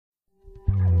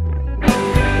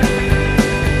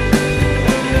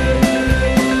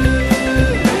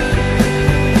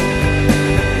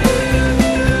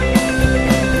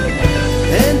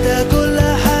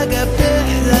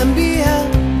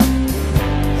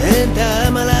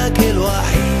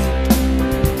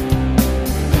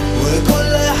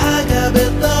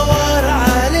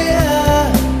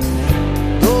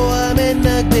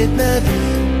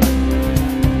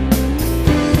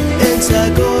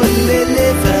انسى كل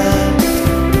اللي فات،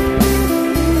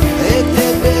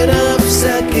 اكتب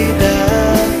بنفسك كده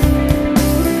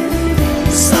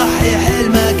صحي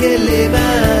حلمك اللي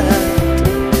مات،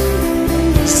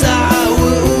 ساعة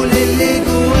وقول اللي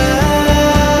جواك.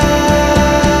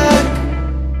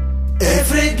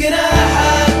 افرد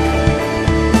جناحك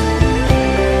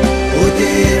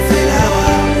وطير في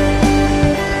الهوا،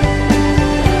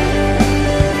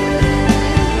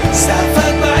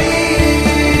 سقفك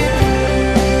بعيد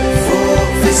فوق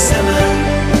في السماء.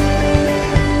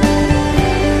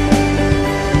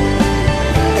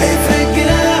 افرد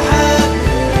جناحك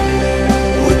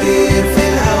وطير في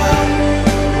الهوا،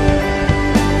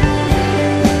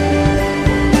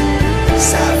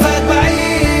 سقفك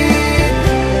بعيد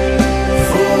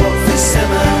فوق في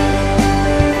السماء.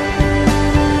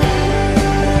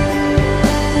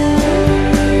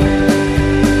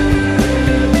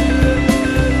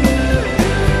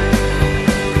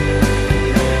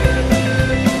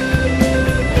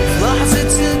 لحظة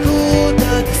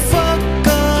سكوتك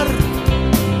فكر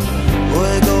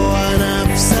وجوا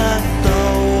نفسك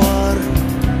دور،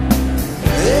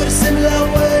 ارسم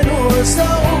لون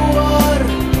وصور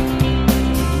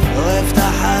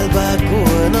وافتح قلبك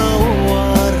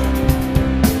ونور.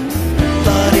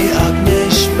 طريقك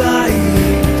مش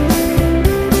بعيد،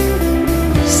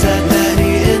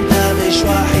 صدقني انت مش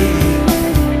وحيد،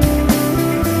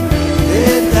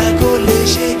 انت كل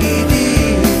شيء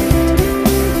جديد،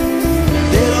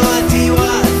 دلوقتي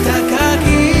وقتك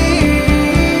أكيد.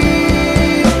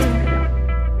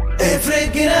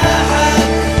 افرد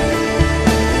جناحك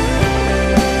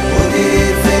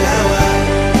وطير في الهوا،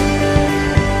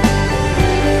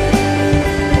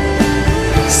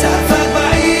 سقفك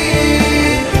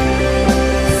بعيد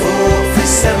فوق في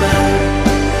السماء.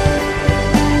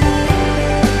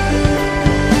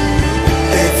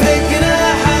 افرد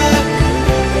جناحك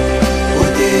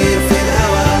وطير في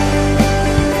الهوا،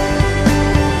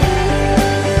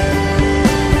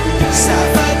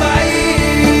 سقفك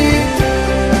بعيد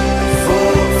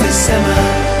فوق في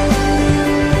السماء.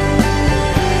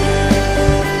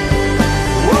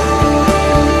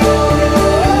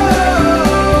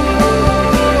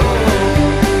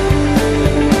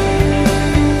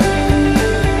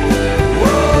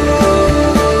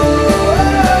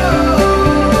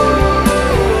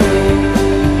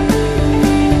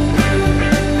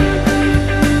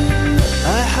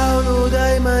 هيحاولوا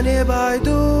دايما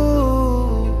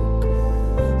يبعدوك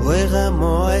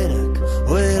ويغموا عينك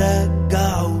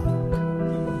ويرجعوك،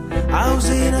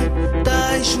 عاوزينك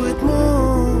تعيش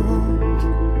وتموت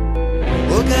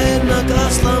وكأنك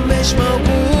أصلا مش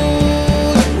موجود.